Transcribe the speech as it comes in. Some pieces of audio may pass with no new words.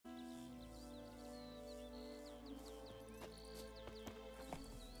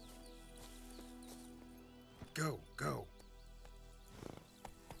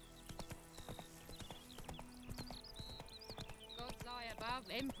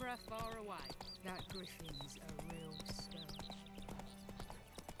Emperor far away. That Griffin's a real scourge.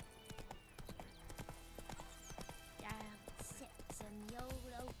 Down sits in the old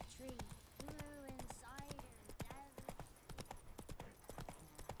oak tree, grew inside her desert.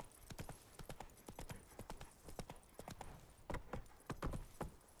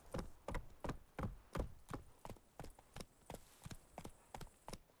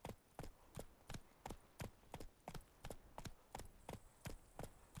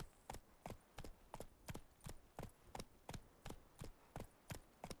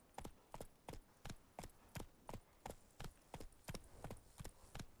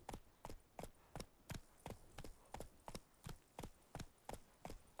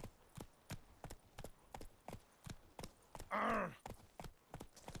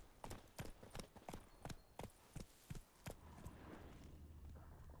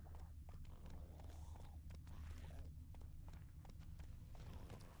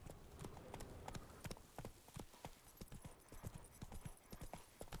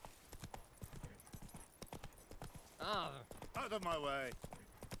 Out of my way!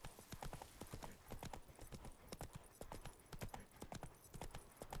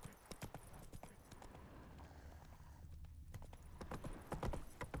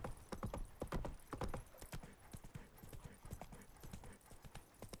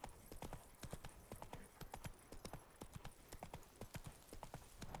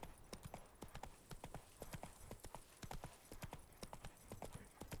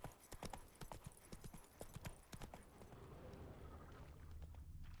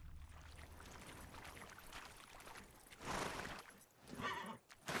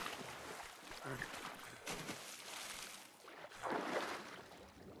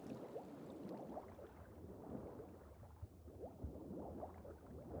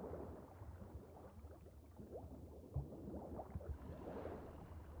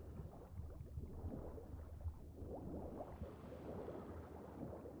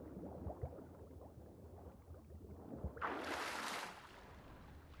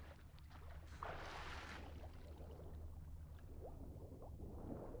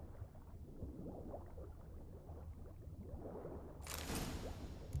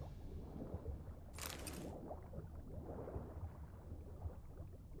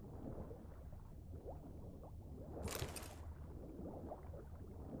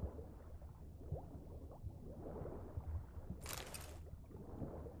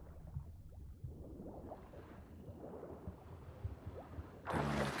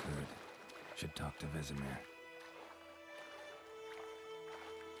 Should talk to Vesemir.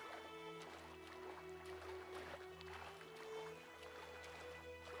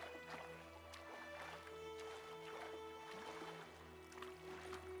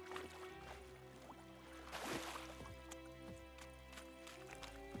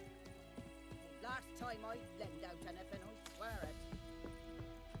 Last time I lend out anything, I swear it.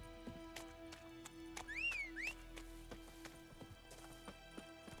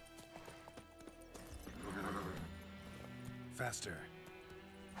 Faster.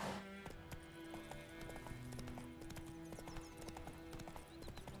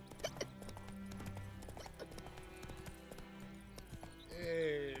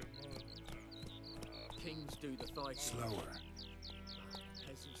 Kings do the fighting. Slower.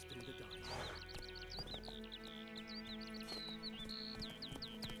 Peasants do the dying.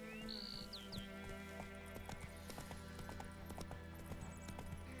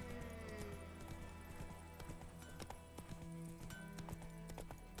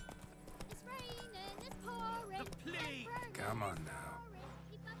 It's raining, it's pouring. The plague! Come on now.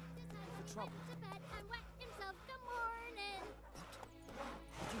 He bumped his head The and trouble. went to bed and wet himself. Good morning.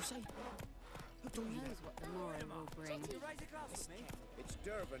 What do you say? Who told you Knows what the morrow will bring. You raise a glass with me? It's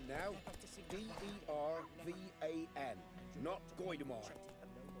Dervan now. D-E-R-V-A-N. Not Goidemar.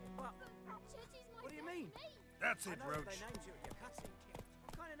 What? Chitty's my What do you mean? destiny. That's I it, know Roach. they named you at your cutting.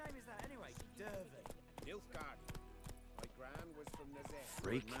 What kind of name is that anyway? Dervan. Nilfgaard. My gran was from Nazir.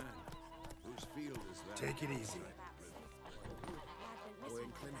 Freak. Man, whose field is that? Take it easy.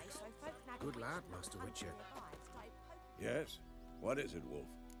 Owen Clinics. Good lad, Master Witcher. Yes? What is it, Wolf?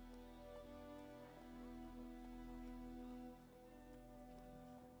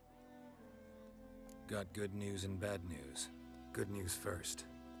 Got good news and bad news. Good news first.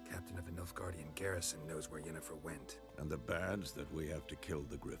 Captain of a Nilfgaardian garrison knows where Yennefer went. And the bad's that we have to kill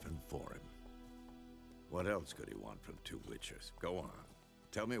the Griffin for him. What else could he want from two witches? Go on.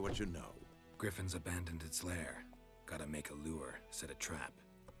 Tell me what you know. Griffin's abandoned its lair. Gotta make a lure, set a trap.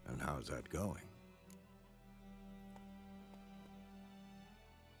 And how's that going?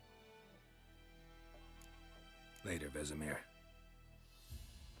 Later, Vesemir.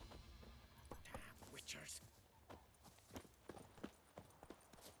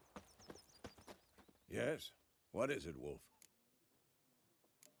 Yes? What is it, Wolf?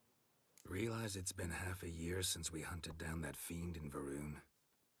 Realize it's been half a year since we hunted down that fiend in Varun?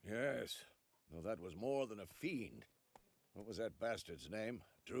 Yes. Though that was more than a fiend. What was that bastard's name?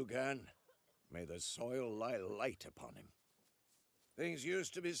 Drugan? May the soil lie light upon him. Things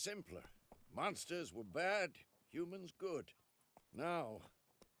used to be simpler. Monsters were bad, humans good. Now,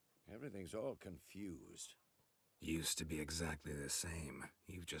 everything's all confused. Used to be exactly the same.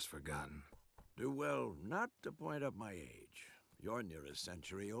 You've just forgotten. Do well not to point up my age. You're near a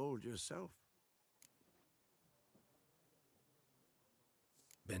century old yourself.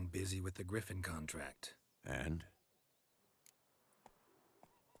 Been busy with the Griffin contract. And?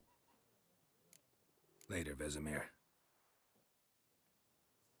 Later, Vesemir.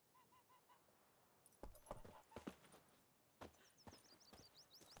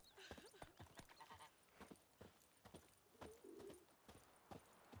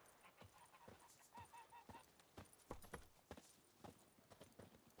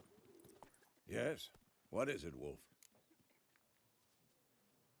 Yes? What is it, Wolf?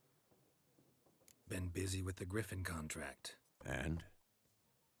 Been busy with the Griffin contract. And?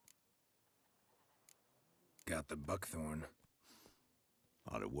 Got the buckthorn.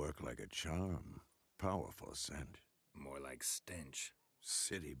 Ought to work like a charm. Powerful scent. More like stench.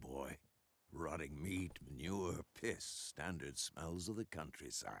 City boy. Rotting meat, manure, piss. Standard smells of the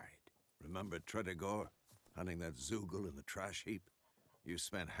countryside. Remember Tredegor? Hunting that Zoogle in the trash heap? You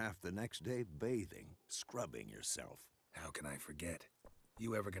spent half the next day bathing, scrubbing yourself. How can I forget?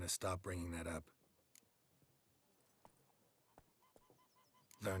 You ever gonna stop bringing that up?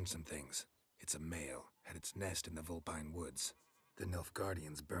 Learned some things. It's a male, had its nest in the Vulpine Woods. The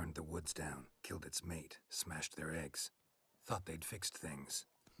Nilfgaardians burned the woods down, killed its mate, smashed their eggs. Thought they'd fixed things.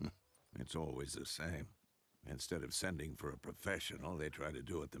 It's always the same. Instead of sending for a professional, they try to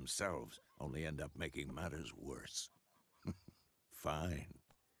do it themselves, only end up making matters worse. Fine.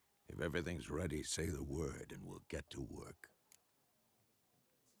 If everything's ready, say the word and we'll get to work.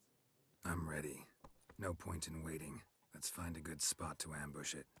 I'm ready. No point in waiting. Let's find a good spot to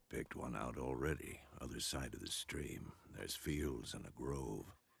ambush it. Picked one out already, other side of the stream. There's fields and a grove.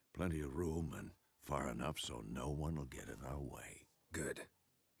 Plenty of room and far enough so no one will get in our way. Good.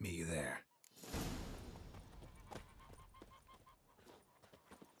 Meet you there.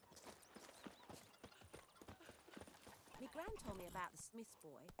 Me gran told me about the Smith's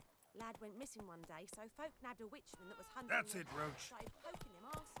boy. Lad went missing one day, so folk nabbed a witchman that was hunting That's him. it, Roach. Started poking him,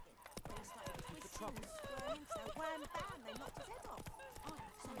 asking. Then he started twisting and squirming, so wham bam, they knocked his head off.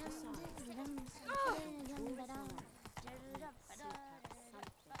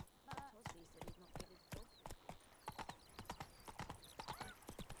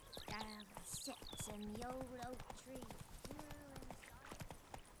 Sits in the old oak tree.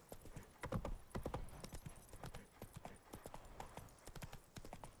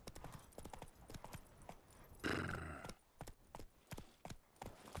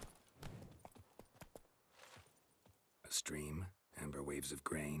 A stream, amber waves of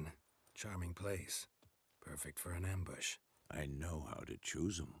grain. Charming place. Perfect for an ambush. I know how to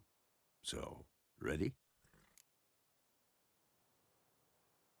choose 'em. So, ready?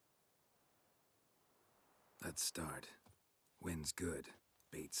 Let's start. Wind's good.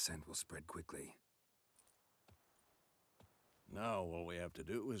 Bait's scent will spread quickly. Now all we have to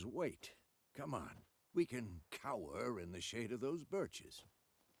do is wait. Come on. We can cower in the shade of those birches.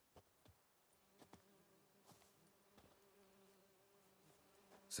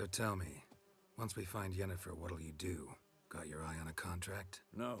 So tell me, once we find Yennefer, what'll you do? Got your eye on a contract?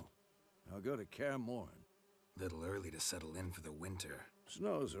 No. I'll go to Kaer Morhen. Little early to settle in for the winter.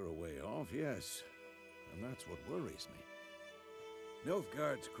 Snows are a way off, yes. And that's what worries me.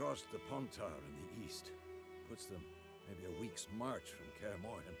 Nilfgaard's crossed the Pontar in the east. Puts them maybe a week's march from Kaer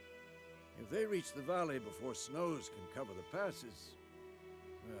Morhen. If they reach the valley before snows can cover the passes,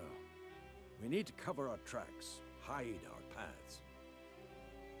 well, we need to cover our tracks, hide our paths.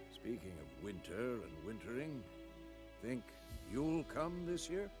 Speaking of winter and wintering, think you'll come this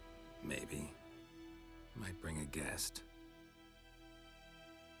year? Maybe. Might bring a guest.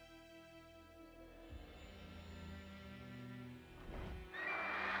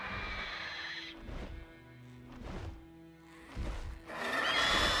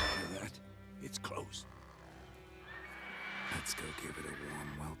 Hear that? It's close. Let's go give it a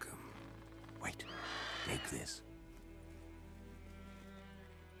warm welcome. Wait, take this.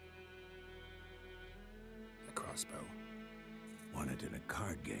 A crossbow. Won it in a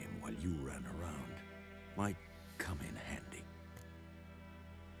card game while you ran around. Might come in handy.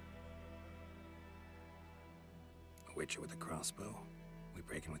 A witcher with a crossbow. We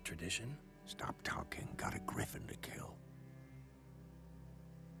breaking with tradition? Stop talking. Got a Griffin to kill.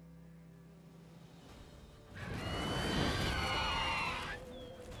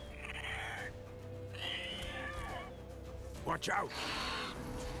 Watch out!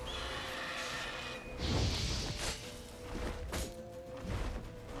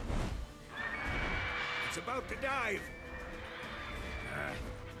 It's about to dive!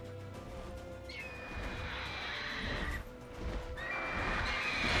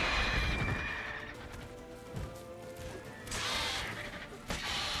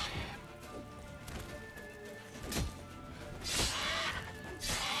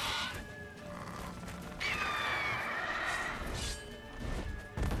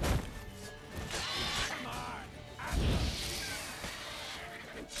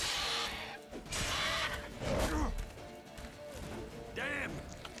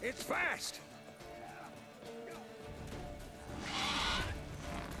 It's fast!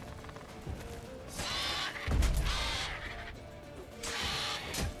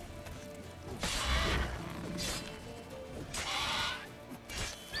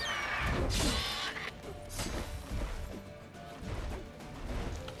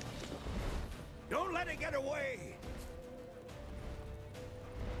 Don't let it get away!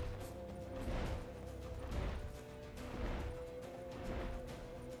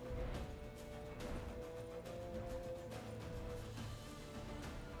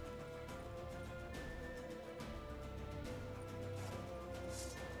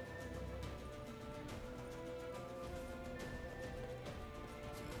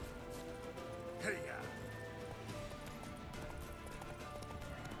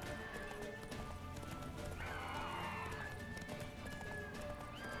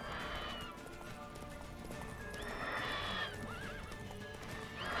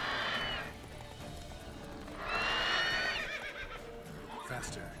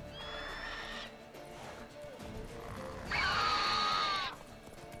 Faster.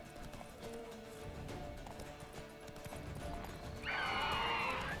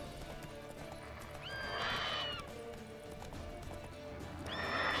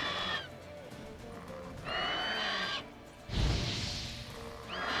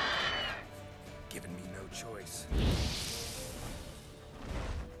 Giving me no choice.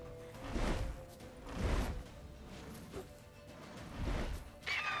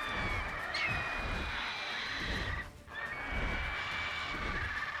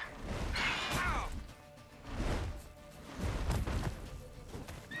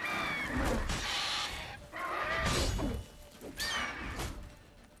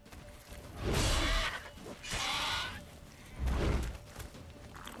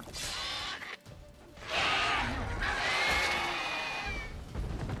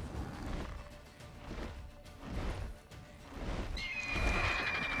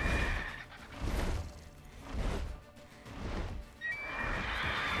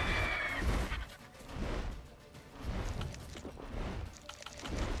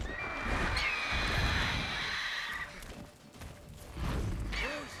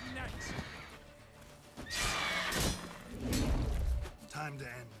 Time to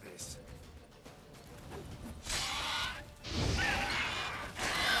end this.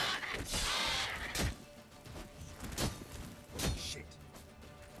 Shit.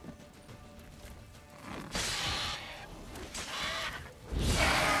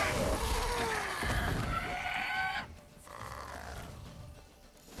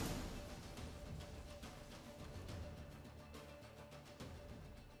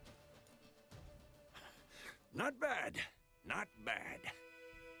 Not bad. Not bad.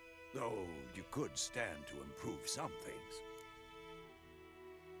 Though you could stand to improve some things.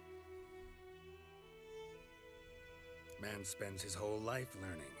 Man spends his whole life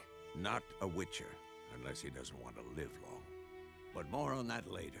learning. Not a witcher, unless he doesn't want to live long. But more on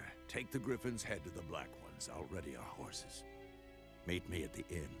that later. Take the Griffin's head to the Black Ones. I'll ready our horses. Meet me at the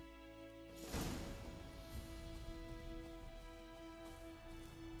inn.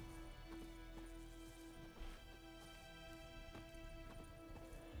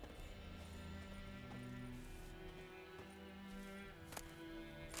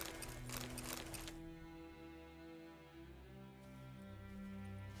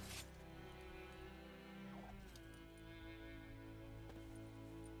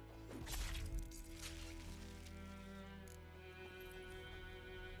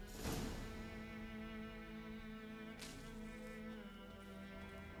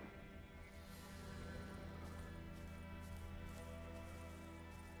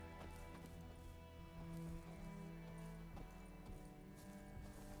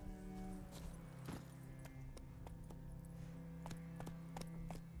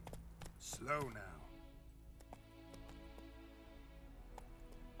 Slow now.